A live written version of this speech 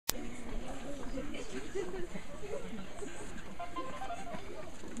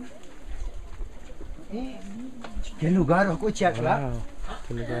Wow.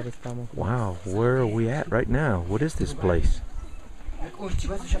 ¿Qué lugar estamos? Wow, where are we at right now? What is this place?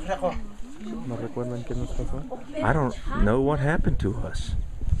 ¿No recuerdan qué nos pasó? I don't know what happened to us.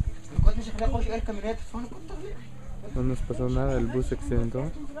 No nos pasó nada, el bus se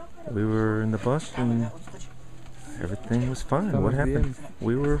accidentó. We were in the bus and everything was fine. What Estamos happened? bien.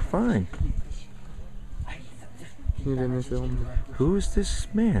 We were fine. Miren ese hombre. Who is this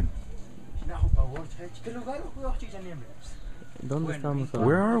man? ¿Dónde estamos ahora?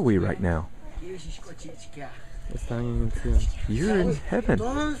 Where are we right now? Están en el cielo. You're in heaven.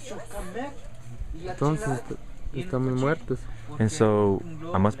 Entonces, estamos muertos. And so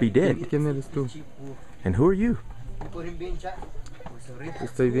I must be dead. ¿Quién eres tú? And who are you?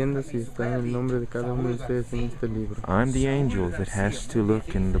 Estoy viendo si está el nombre de cada uno de ustedes en este libro. I'm the angel that has to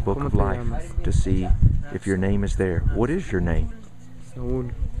look in the book of life to see if your name is there. What is your name?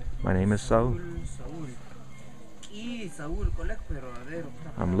 Saúl. My name is Saul.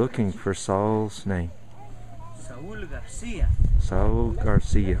 I'm looking for Saul's name. Saul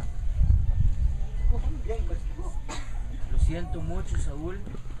Garcia.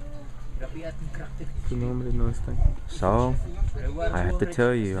 Tu nombre no está. Saul, I have to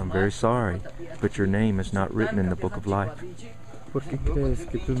tell you, I'm very sorry, but your name is not written in the book of life. ¿Por qué crees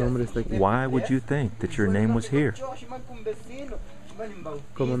que tu nombre está aquí? Why would you think that your name was here?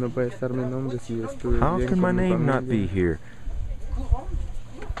 ¿Cómo no puede estar mi nombre si estuve How bien can my con mi name not be familia? here?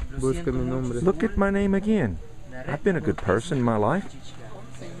 Busca mi nombre. Look at my name again. I've been a good person in my life.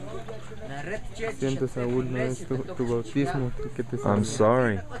 Siento, Saúl, no es tu bautismo que te I'm salva.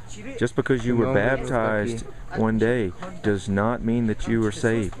 sorry. Just because you were baptized one day does not mean that you were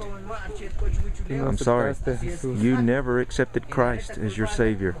saved. Tú no I'm sorry. aceptaste a Jesús. You never accepted Christ as your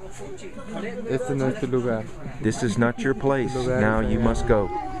Savior. Este no es tu lugar. This is not your place. Now you must go.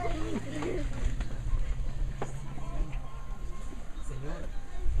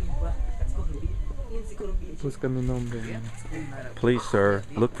 Busca mi nombre. Please, sir,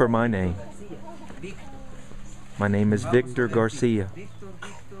 look for my name. My name is Victor Garcia.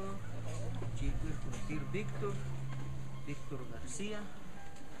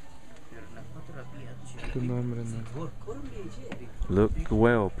 Tu nombre no. Look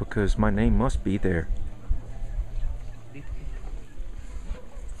well, because my name must be there.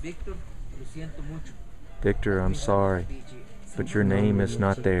 Victor, I'm sorry, but your name is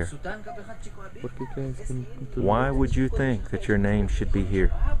not there. ¿Por qué crees que tu Why would you think that your name should be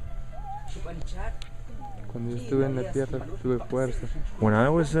here? Cuando yo estuve en la tierra tuve fuerza, When I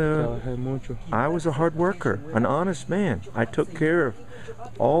was trabajé mucho. a hard worker, an honest man. I took care of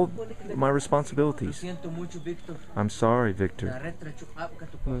all my responsibilities. I'm sorry, Victor.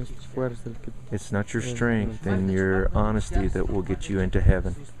 No es tu fuerza el que It's not your strength and your honesty that will get you into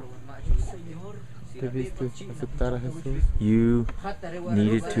heaven. debiste aceptar a Jesús. You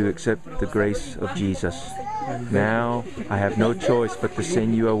needed to accept the grace of Jesus. Now I have no choice but to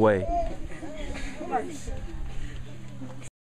send you away.